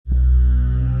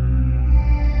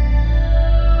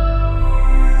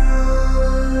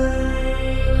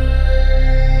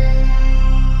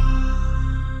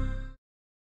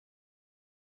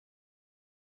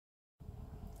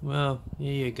Well,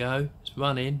 here you go. It's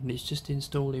running and it's just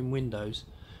installing Windows,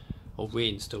 or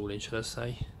reinstalling, should I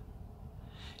say.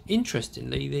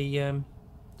 Interestingly, the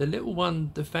little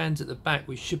one, the fans at the back,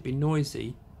 which should be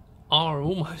noisy, are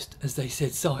almost, as they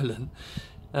said, silent.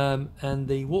 And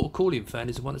the water cooling fan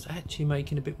is the one that's actually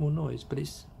making a bit more noise, but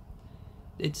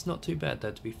it's not too bad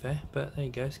though, to be fair. But there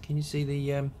you go. Can you see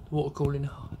the water cooling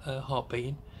heart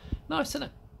beating? Nice, isn't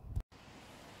it?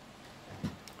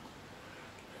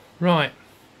 Right,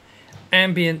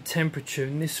 ambient temperature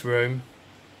in this room,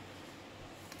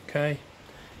 okay,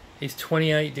 is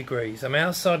 28 degrees. I'm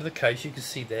outside of the case. You can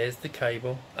see there's the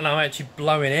cable, and I'm actually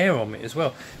blowing air on it as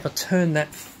well. If I turn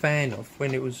that fan off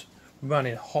when it was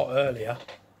running hot earlier,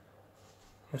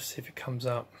 let's see if it comes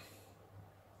up.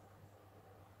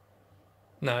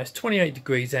 No, it's 28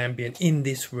 degrees ambient in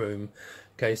this room.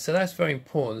 Okay, so that's very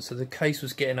important. So the case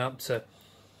was getting up to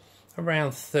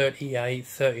around 38,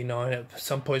 39 at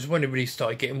some points. When it really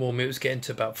started getting warm, it was getting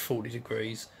to about 40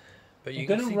 degrees. But you're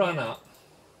going to run up.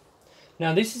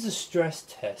 Now this is a stress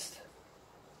test.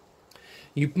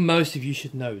 Most of you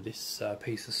should know this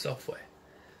piece of software.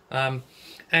 And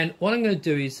what I'm going to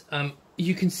do is,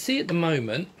 you can see at the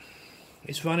moment,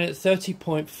 it's running at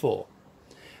 30.4.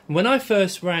 When I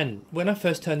first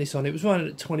turned this on, it was running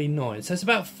at 29, so it's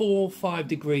about 4 or 5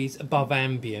 degrees above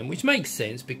ambient, which makes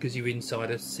sense because you're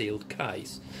inside a sealed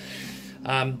case.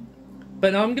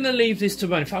 But I'm going to leave this to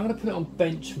run. If I'm going to put it on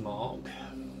benchmark,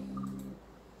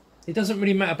 it doesn't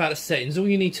really matter about the settings. All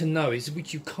you need to know is,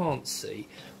 which you can't see,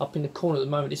 up in the corner at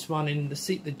the moment, it's running, the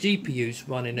GPU's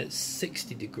running at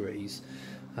 60 degrees.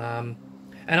 And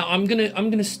I'm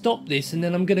gonna stop this, and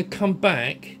then I'm gonna come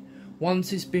back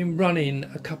once it's been running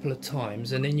a couple of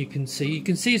times, and then you can see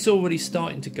it's already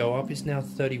starting to go up. It's now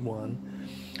 31.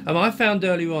 I found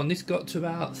earlier on this got to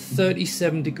about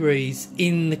 37 degrees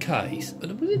in the case.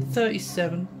 Was it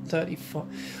 37,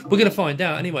 35? We're gonna find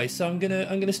out anyway. So I'm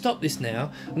gonna stop this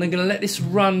now, and I'm gonna let this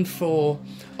run for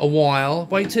a while.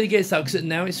 Wait till it gets up, because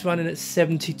now it's running at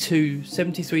 72,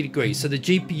 73 degrees. So the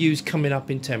GPU's coming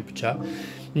up in temperature.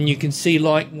 And you can see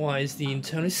likewise the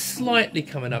internal is slightly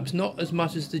coming up. It's not as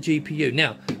much as the GPU.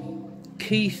 Now,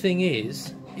 key thing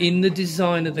is, in the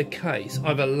design of the case,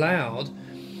 I've allowed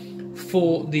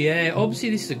for the air.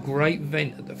 Obviously this is a great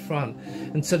vent at the front,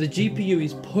 and so the GPU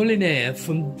is pulling air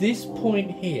from this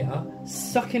point here,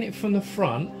 sucking it from the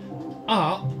front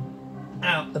up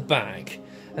out the back.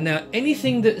 And now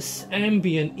anything that's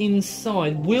ambient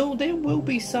inside, there will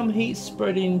be some heat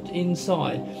spreading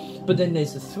inside, but then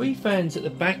there's the 3 fans at the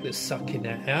back that's sucking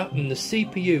that out, and the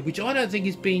CPU, which I don't think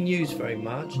is being used very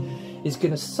much, is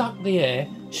going to suck the air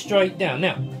straight down.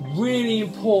 Now, really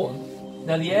important,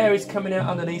 now the air is coming out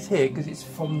underneath here because it's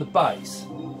from the base,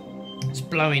 it's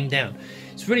blowing down.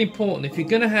 It's really important. If you're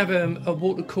going to have a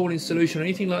water cooling solution or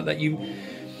anything like that, you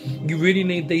really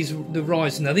need the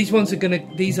risers. Now these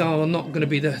are not gonna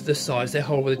be the size. They're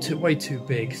way too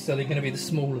big, so they're gonna be the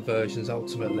smaller versions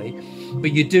ultimately.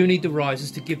 But you do need the risers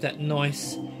to give that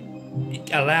nice,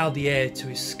 allow the air to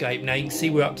escape. Now you can see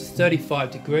we're up to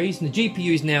 35 degrees, and the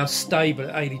GPU is now stable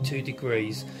at 82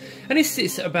 degrees, and it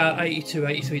sits at about 82,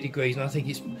 83 degrees. And I think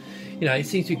it's, it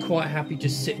seems to be quite happy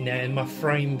just sitting there. And my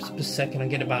frames per second, I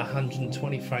get about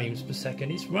 120 frames per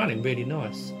second. It's running really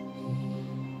nice.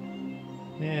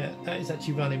 Yeah, that is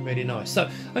actually running really nice. So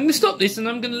I'm going to stop this, and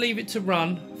I'm going to leave it to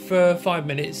run for 5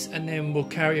 minutes, and then we'll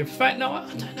carry on. In fact, no, I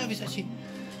don't know if it's actually...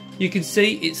 You can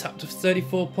see it's up to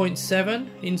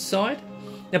 34.7 inside.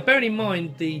 Now, bearing in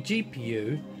mind, the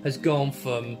GPU has gone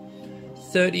from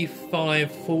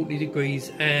 35, 40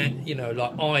 degrees and,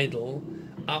 like idle,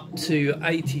 up to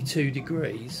 82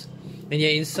 degrees. And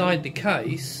yet inside the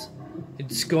case,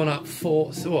 it's gone up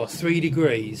 3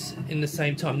 degrees in the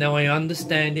same time. Now I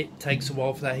understand it takes a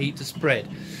while for that heat to spread,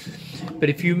 but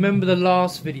if you remember the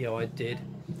last video I did,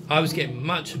 I was getting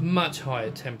much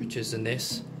higher temperatures than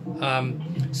this.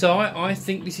 So I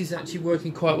think this is actually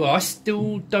working quite well. I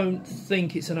still don't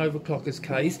think it's an overclocker's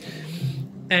case,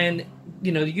 and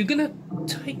you're gonna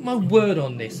take my word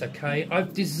on this, okay?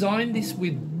 I've designed this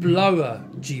with blower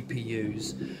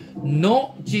GPUs,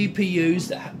 not GPUs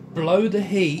that blow the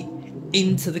heat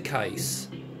into the case.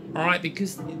 Alright,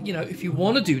 because if you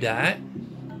want to do that,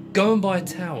 go and buy a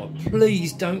tower.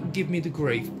 Please don't give me the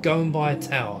grief. Go and buy a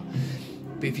tower.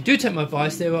 But if you do take my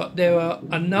advice, there are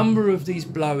a number of these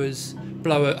blower,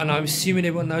 and I'm assuming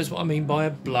everyone knows what I mean by a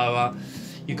blower.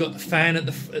 You've got the fan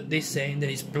at this end,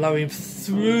 and it's blowing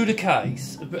through the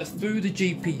case, through the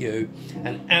GPU,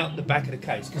 and out the back of the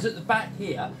case. Because at the back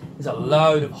here, there's a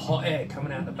load of hot air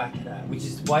coming out the back of that, which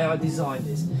is the way I designed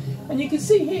this. And you can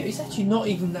see here, it's actually not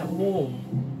even that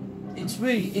warm.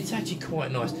 It's actually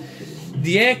quite nice.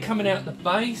 The air coming out the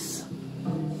base,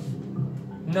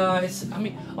 no, I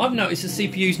mean, I've noticed the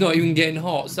CPU's not even getting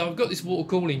hot, so I've got this water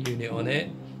cooling unit on it.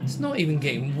 It's not even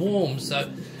getting warm, so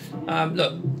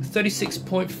look,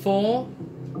 36.4,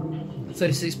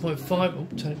 36.5, oh,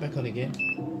 turn it back on again.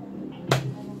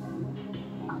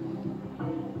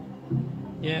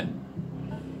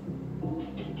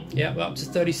 Yeah, we're up to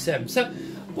 37. So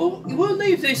we'll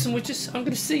leave this, and I'm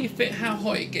going to see how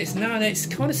hot it gets now. And it's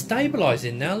kind of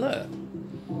stabilising now. Look.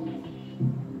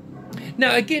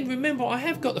 Now again, remember I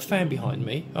have got the fan behind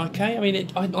me. Okay, I mean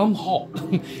I'm hot.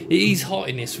 It is hot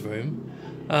in this room.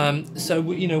 So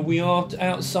we are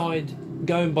outside.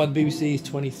 Going by the BBC is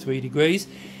 23 degrees.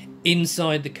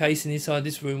 Inside the case and inside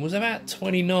this room was about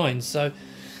 29. So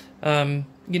we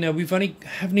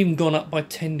haven't even gone up by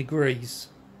 10 degrees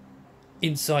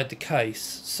inside the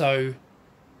case. So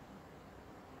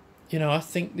I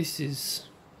think this is,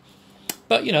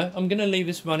 but I'm going to leave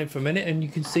this running for a minute, and you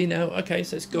can see now, okay,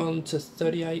 so it's gone to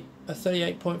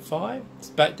 38.5, it's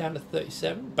back down to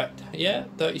 37, back to,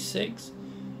 36.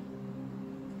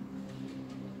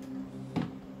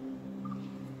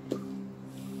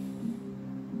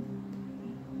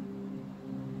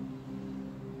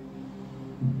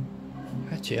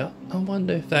 Actually, I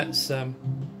wonder if that's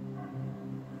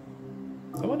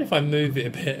I wonder if I move it a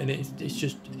bit, and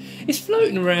it's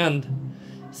floating around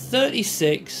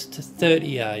 36 to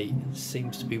 38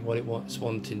 seems to be what it's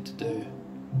wanting to do.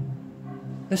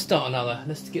 Let's start another.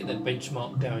 Let's get the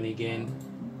benchmark going again.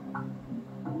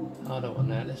 I don't want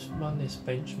that. Let's run this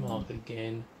benchmark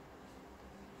again.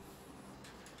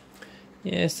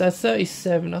 Yeah, so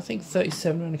 37. I think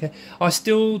 37. Okay. I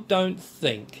still don't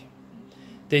think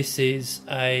this is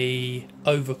a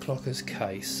overclocker's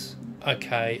case.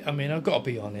 Okay, I mean, I've got to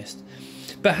be honest.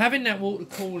 But having that water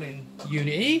cooling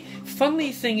unit,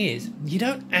 funny thing is, you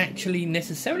don't actually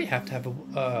necessarily have to have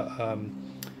a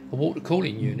water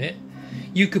cooling unit.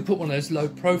 You could put one of those low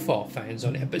profile fans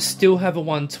on it, but still have a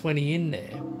 120 in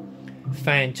there.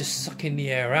 Fan just sucking the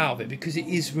air out of it, because it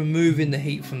is removing the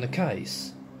heat from the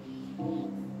case.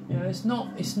 It's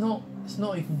not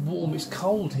even warm, it's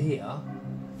cold here.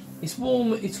 It's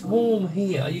warm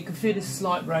here. You can feel a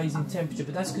slight raise in temperature,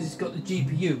 but that's because it's got the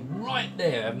GPU right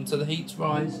there, and so the heat's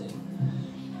rising.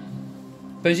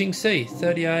 But as you can see,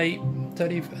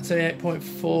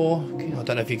 38.4. I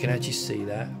don't know if you can actually see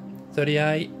that.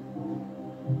 38.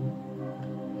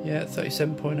 Yeah,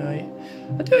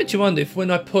 37.8. I do actually wonder if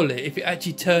when I pull it, if it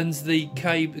actually turns the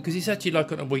cable, because it's actually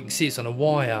like on we can see it's on a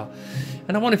wire,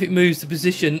 and I wonder if it moves the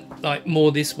position like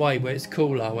more this way where it's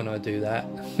cooler when I do that.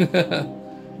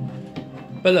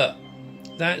 But look,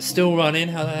 that's still running.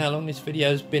 How long this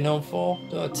video's been on for?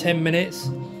 10 minutes.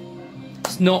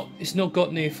 It's not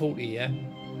got near 40 yet,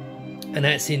 and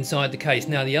that's inside the case.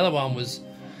 Now the other one was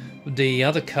the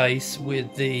other case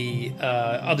with the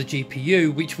other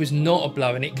GPU, which was not a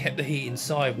blow, and it kept the heat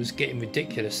inside. Was getting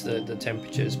ridiculous, the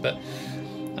temperatures. But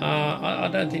I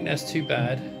don't think that's too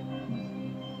bad.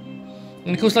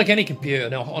 And of course, like any computer,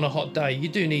 now on a hot day, you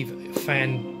do need a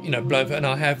fan, blow. And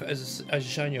I have, as I've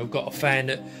shown you, I've got a fan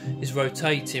that is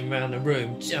rotating around the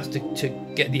room just to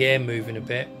get the air moving a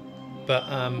bit. But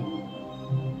in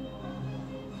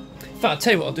fact, I'll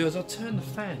tell you what I'll do is I'll turn the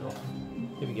fan off.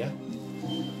 Here we go.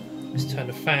 Let's turn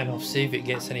the fan off, see if it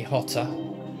gets any hotter.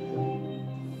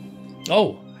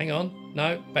 Oh, hang on.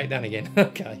 No, back down again.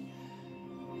 Okay.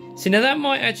 See, now that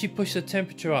might actually push the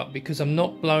temperature up because I'm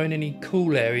not blowing any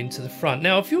cool air into the front.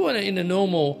 Now, if you want it in a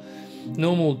normal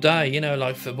day,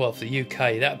 like for the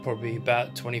UK, that'd probably be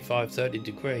about 25-30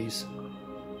 degrees.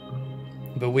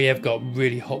 But we have got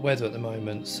really hot weather at the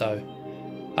moment, so.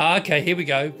 Okay, here we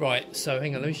go. Right, so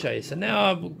hang on, let me show you. So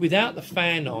now, without the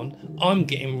fan on, I'm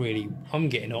getting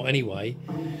hot anyway.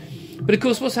 But of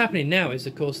course, what's happening now is,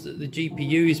 of course, that the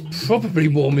GPU is probably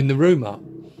warming the room up.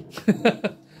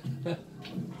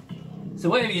 So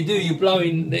whatever you do, you're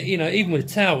blowing, even with a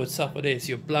towel with stuff like this,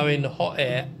 you're blowing the hot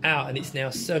air out, and it's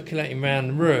now circulating around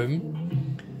the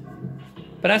room.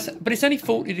 But it's only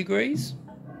 40 degrees.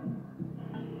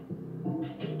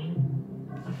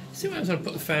 See what happens when I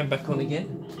put the fan back on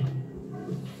again?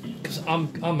 Because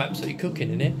I'm absolutely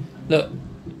cooking in here. Look.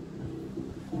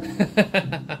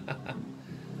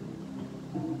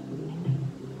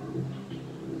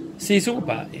 See, it's all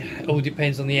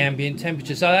depends on the ambient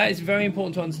temperature. So that is very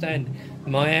important to understand.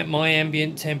 My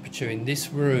ambient temperature in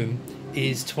this room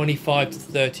is 25 to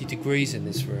 30 degrees in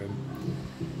this room.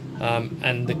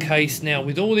 And the case now,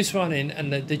 with all this running,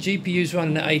 and the GPU's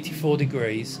running at 84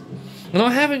 degrees, and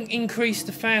I haven't increased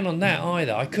the fan on that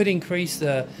either. I could increase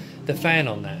the fan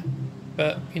on that,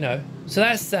 but so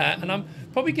that's that. And I'm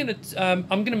Probably gonna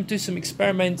I'm gonna do some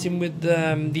experimenting with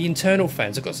the internal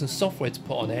fans. I've got some software to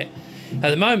put on it. At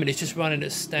the moment, it's just running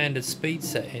at standard speed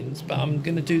settings, but I'm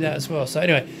gonna do that as well. So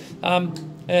anyway,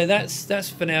 that's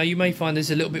for now. You may find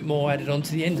there's a little bit more added on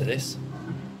to the end of this.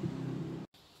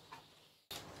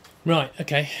 Right.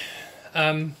 Okay.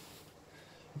 I've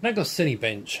now got a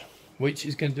Cinebench, which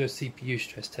is going to do a CPU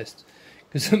stress test,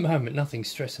 because at the moment nothing's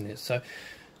stressing it. So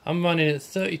I'm running at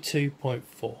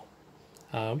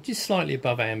 32.4, which is slightly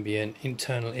above ambient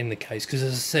internal in the case, because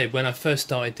as I said, when I first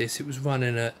started this, it was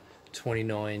running at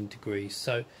 29 degrees.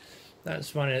 So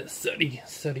that's running at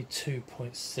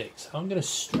 32.6. I'm going to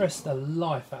stress the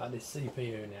life out of this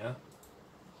CPU now.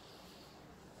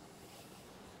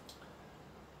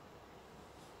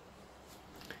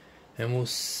 And we'll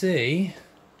see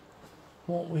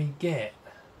what we get.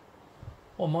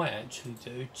 What I might actually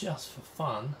do, just for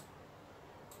fun,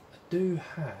 I do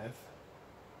have,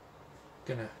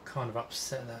 gonna kind of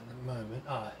upset that in a moment.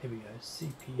 Ah, here we go,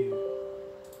 CPU,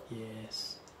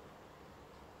 yes.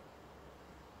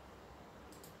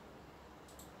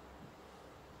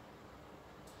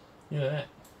 You know that,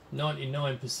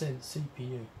 99%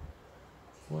 CPU.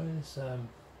 Where's,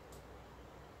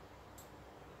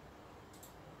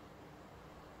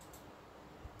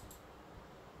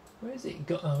 where's it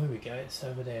got? Oh, here we go. It's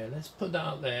over there. Let's put that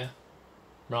up there.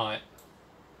 Right.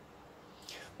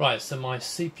 Right. So my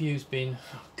CPU's been.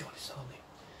 Oh God, it's hardly.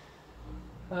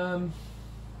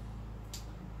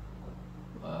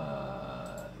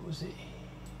 Was it?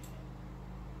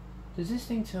 Does this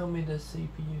thing tell me the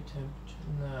CPU temperature?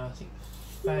 No, I think the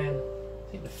fan. I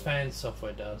think the fan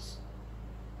software does.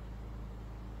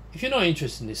 If you're not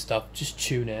interested in this stuff, just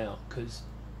tune out, because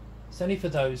it's only for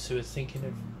those who are thinking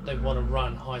of they want to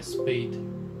run high speed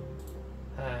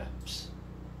apps.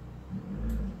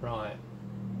 Right.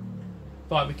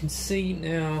 Right, we can see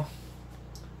now.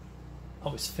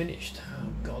 Oh, it's finished. Oh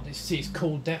God, it's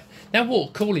cooled down. Now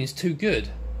what? Cooling's too good.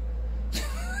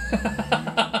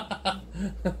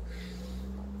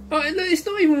 Oh, it's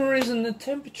not even raising the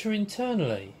temperature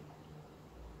internally.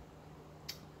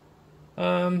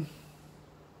 Let's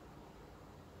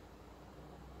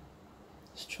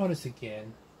try this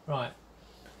again. Right.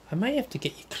 I may have to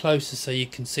get you closer so you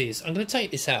can see this. I'm going to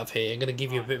take this out of here. I'm going to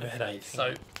give you a bit of a headache.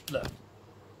 So, look. You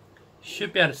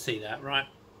should be able to see that, right?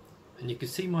 And you can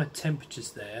see my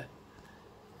temperatures there.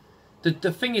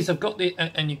 The thing is, I've got the...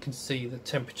 And you can see the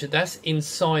temperature. That's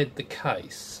inside the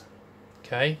case.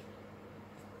 Okay?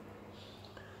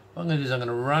 What I'm going to do is I'm going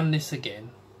to run this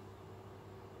again.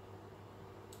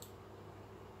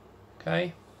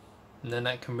 Okay? And then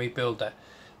that can rebuild that.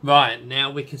 Right,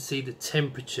 now we can see the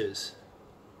temperatures.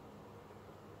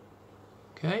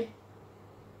 Okay?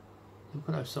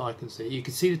 Put up so I can see. You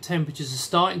can see the temperatures are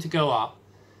starting to go up.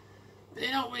 But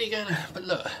they're not really going to... But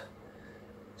look,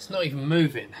 it's not even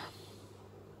moving.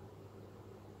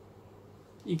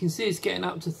 You can see it's getting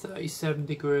up to 37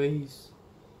 degrees.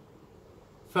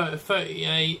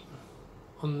 38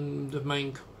 on the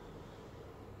main...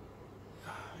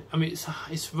 I mean,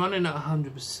 it's running at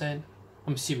 100%.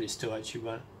 I'm assuming it's still actually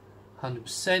running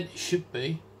 100%. It should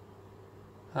be.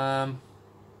 Hang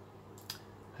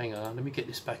on, let me get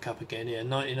this back up again. Yeah,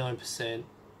 99%. Let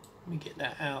me get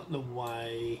that out of the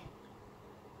way.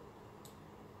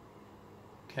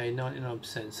 Okay,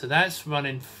 99%. So that's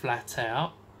running flat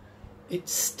out.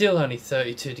 It's still only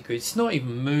 32 degrees. It's not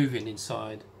even moving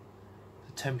inside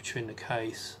the temperature in the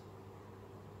case.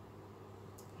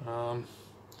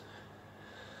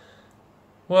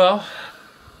 Well,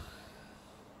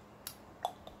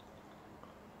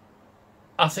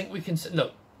 I think we can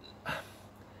look.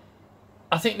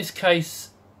 I think this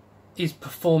case is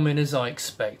performing as I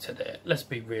expected it. Let's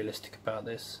be realistic about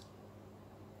this.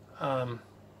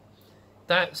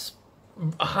 That's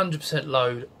 100%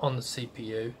 load on the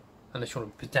CPU, unless you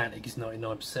want to be pedantic, is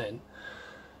 99%.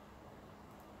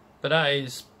 But that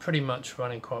is pretty much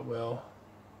running quite well.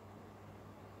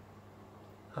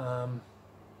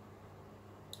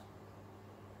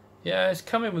 Yeah, it's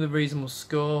coming with a reasonable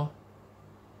score.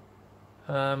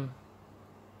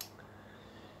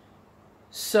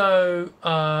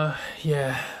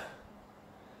 Yeah,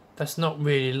 that's not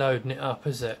really loading it up,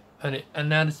 is it? And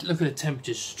now let's look at the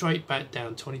temperature, straight back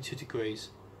down 22 degrees.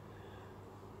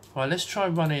 Right, let's try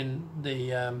running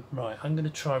the right. I'm going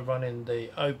to try running the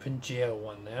OpenGL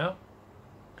one now.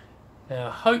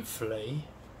 Now, hopefully,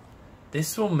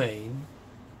 this will mean.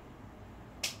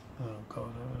 Oh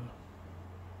God!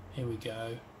 Here we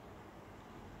go.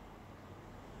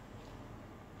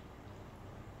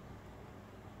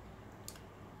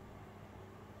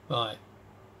 Right.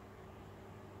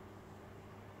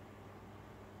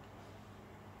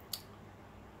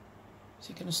 Is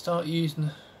it going to start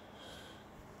using?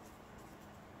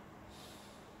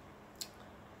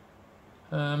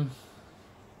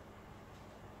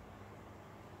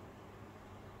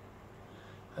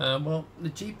 Well, the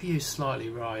GPU is slightly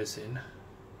rising.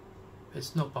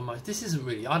 It's not by much. This isn't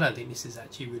really. I don't think this is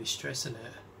actually really stressing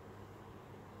it.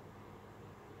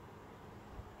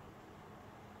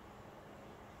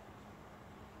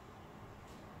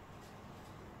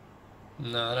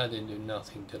 No, that didn't do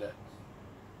nothing, did it?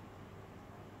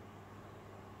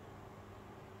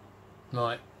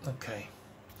 Right, okay.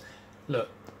 Look,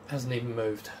 hasn't even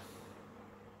moved.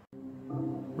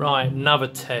 Right, another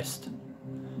test.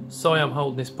 Sorry I'm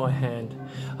holding this by hand.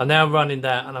 I'm now running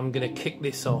that and I'm going to kick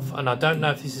this off, and I don't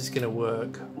know if this is going to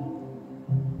work.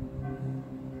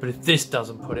 But if this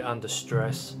doesn't put it under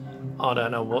stress, I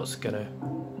don't know what's going to.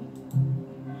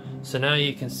 So now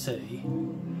you can see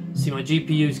my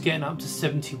GPU is getting up to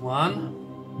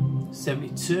 71,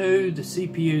 72, the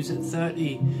CPU's at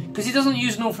 30, because it doesn't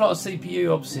use an awful lot of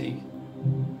CPU obviously.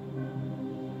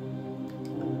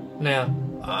 Now,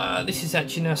 this is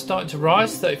actually now starting to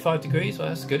rise, 35 degrees, well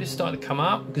that's good, it's starting to come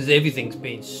up because everything's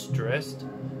being stressed.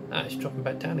 Ah, it's dropping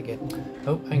back down again.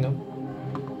 Oh, hang on.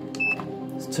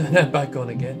 Let's turn that back on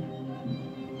again.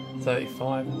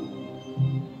 35.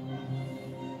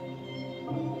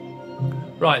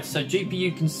 Right, so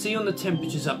GPU can see on the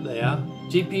temperatures up there.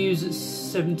 GPU's at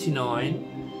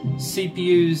 79,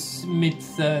 CPU's mid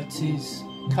 30s,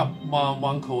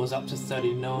 one core's up to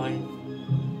 39.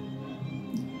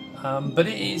 But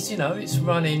it is, you know, it's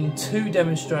running 2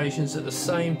 demonstrations at the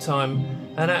same time,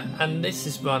 and this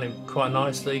is running quite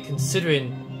nicely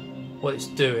considering what it's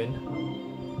doing.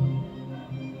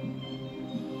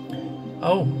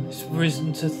 Oh, it's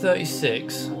risen to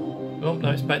 36. Oh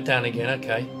no, it's back down again.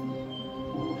 Okay.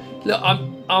 Look,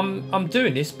 I'm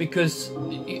doing this because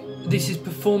this is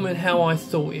performing how I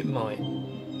thought it might.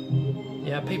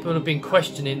 Yeah, people have been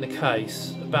questioning the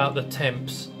case about the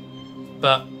temps,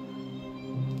 but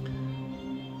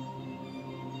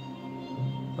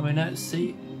I mean, let's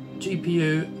see,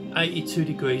 GPU 82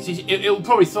 degrees. It'll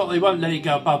probably thought they won't let it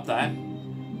go above that.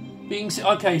 But you can see,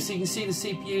 okay, so you can see the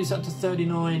CPU's up to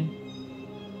 39.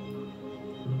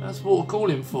 That's water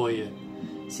cooling for you.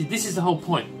 See, this is the whole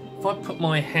point. If I put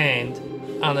my hand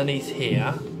underneath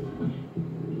here,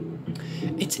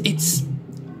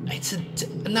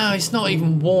 no, it's not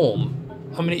even warm.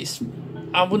 I mean,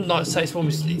 I wouldn't like to say it's warm.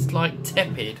 It's like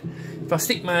tepid. If I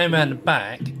stick my hand around the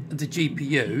back of the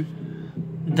GPU,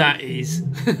 that is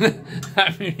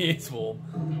that really is warm.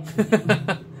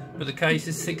 But the case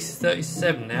is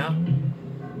 637 now.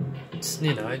 It's,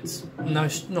 you know, it's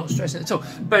not stressing at all.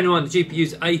 Bear in mind the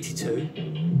GPU's 82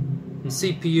 and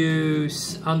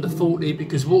CPU's under 40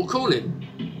 because water cooling.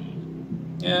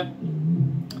 Yeah.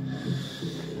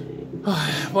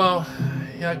 Well,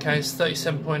 yeah, okay, it's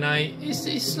 37.8.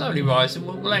 It's slowly rising.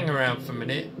 We'll hang around for a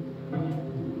minute.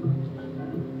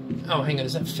 Oh, hang on,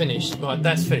 is that finished? Right,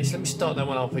 that's finished. Let me start that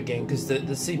one off again because the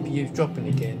CPU's dropping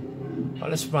again. Right,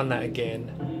 let's run that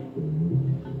again.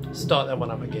 Start that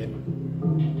one up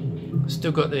again.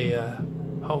 Still got the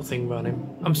whole thing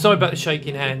running. I'm sorry about the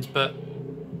shaking hands, but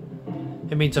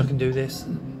it means I can do this.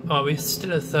 Oh, we're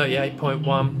still at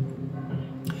 38.1.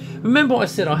 Remember what I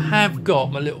said, I have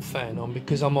got my little fan on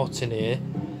because I'm hot in here.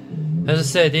 As I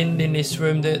said, in this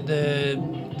room, the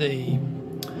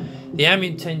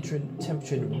ambient temperature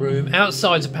in the room,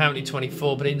 outside's apparently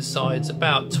 24, but inside's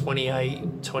about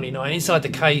 28, 29. Inside the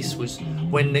case was,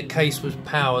 when the case was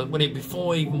powered,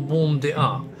 before I even warmed it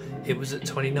up, it was at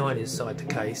 29 inside the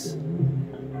case.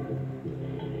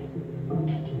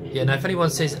 Yeah, now if anyone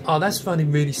says, oh, that's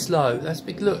running really slow, that's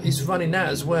big. Look, it's running that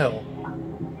as well.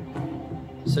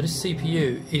 So this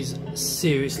CPU is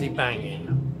seriously banging.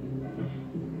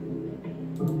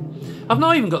 I've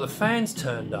not even got the fans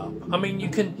turned up. I mean, you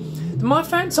can. My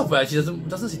fan software actually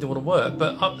doesn't seem to want to work,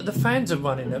 but the fans are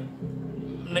running at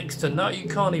next to no. You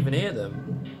can't even hear them.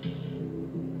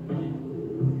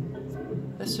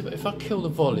 Let's see if I kill the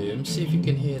volume. See if you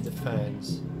can hear the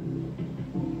fans.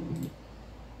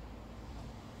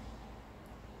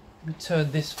 Let me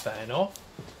turn this fan off.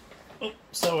 Oh,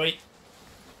 sorry.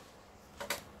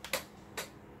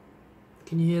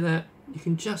 Can you hear that? You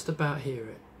can just about hear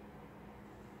it.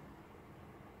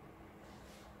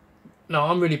 No,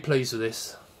 I'm really pleased with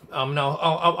this. No,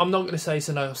 I'm not going to say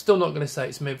so. No, I'm still not going to say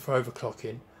it's meant for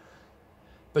overclocking.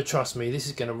 But trust me, this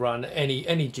is going to run any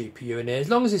GPU in there. As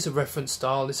long as it's a reference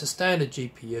style, it's a standard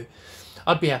GPU.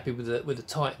 I'd be happy with the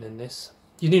Titan in this.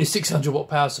 You need a 600 watt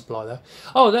power supply though.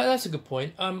 Oh, that's a good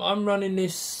point. I'm running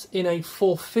this in a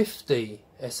 450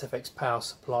 SFX power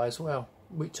supply as well,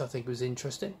 which I think was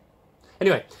interesting.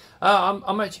 Anyway,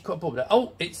 I'm actually quite bored with that.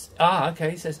 Oh, it's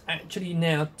okay. It says actually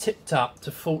now tipped up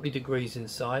to 40 degrees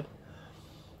inside.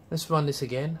 Let's run this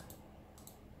again.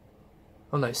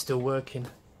 Oh no, it's still working.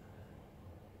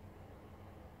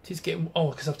 It is getting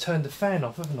because I've turned the fan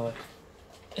off, haven't I?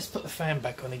 Let's put the fan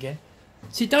back on again.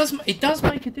 See, it does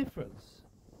make a difference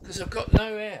because I've got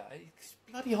no air. It's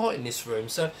bloody hot in this room.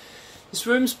 So this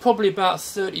room's probably about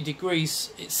 30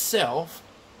 degrees itself,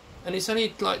 and it's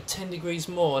only like 10 degrees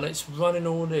more, and it's running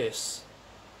all this.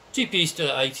 GPU's still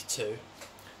at 82.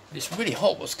 But it's really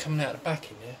hot what's coming out the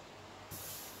back in there.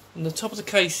 And the top of the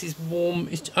case is warm.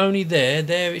 It's only there.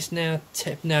 There it's now.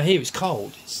 Now here it's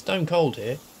cold. It's stone cold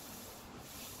here.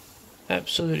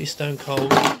 Absolutely stone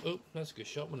cold. Oh, that's a good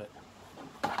shot, wasn't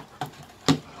it?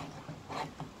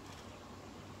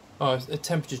 Oh, the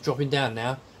temperature's dropping down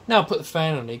now. Now I'll put the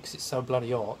fan on it because it's so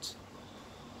bloody hot.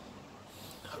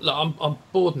 Look, I'm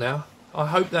bored now. I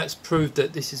hope that's proved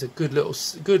that this is a good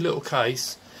little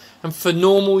case. And for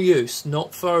normal use,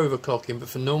 not for overclocking, but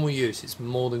for normal use, it's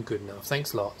more than good enough.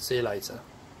 Thanks a lot. See you later.